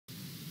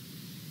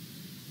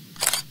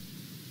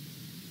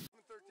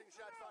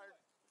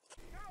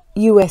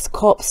US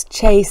cops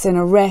chase and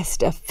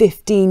arrest a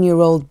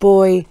 15-year-old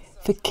boy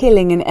for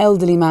killing an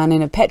elderly man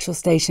in a petrol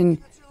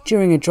station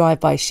during a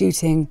drive-by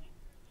shooting.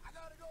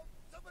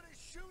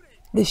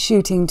 The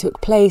shooting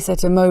took place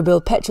at a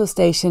Mobil petrol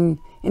station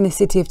in the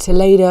city of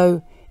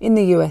Toledo in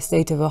the US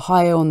state of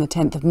Ohio on the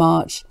 10th of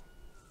March.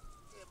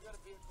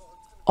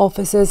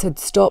 Officers had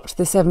stopped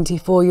the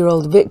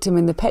 74-year-old victim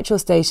in the petrol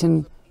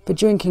station for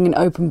drinking an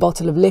open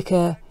bottle of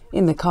liquor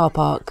in the car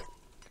park.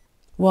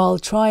 While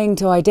trying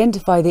to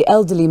identify the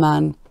elderly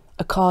man,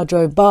 a car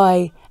drove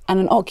by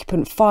and an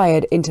occupant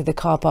fired into the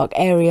car park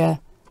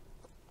area.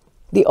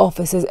 The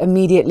officers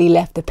immediately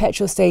left the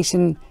petrol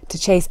station to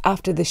chase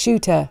after the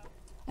shooter,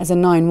 as a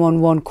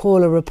 911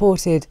 caller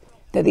reported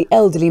that the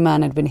elderly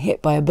man had been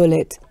hit by a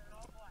bullet.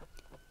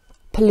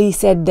 Police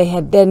said they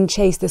had then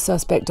chased the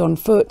suspect on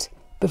foot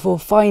before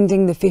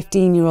finding the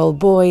 15-year-old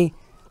boy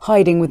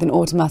hiding with an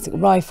automatic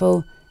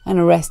rifle and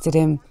arrested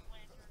him.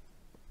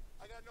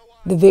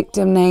 The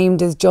victim,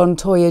 named as John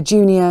Toya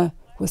Jr.,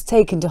 was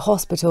taken to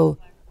hospital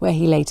where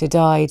he later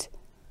died.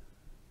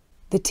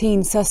 The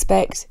teen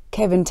suspect,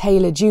 Kevin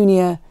Taylor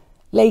Jr.,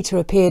 later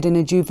appeared in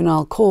a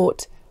juvenile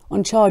court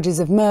on charges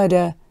of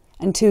murder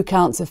and 2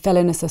 counts of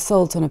felonious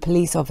assault on a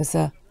police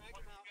officer.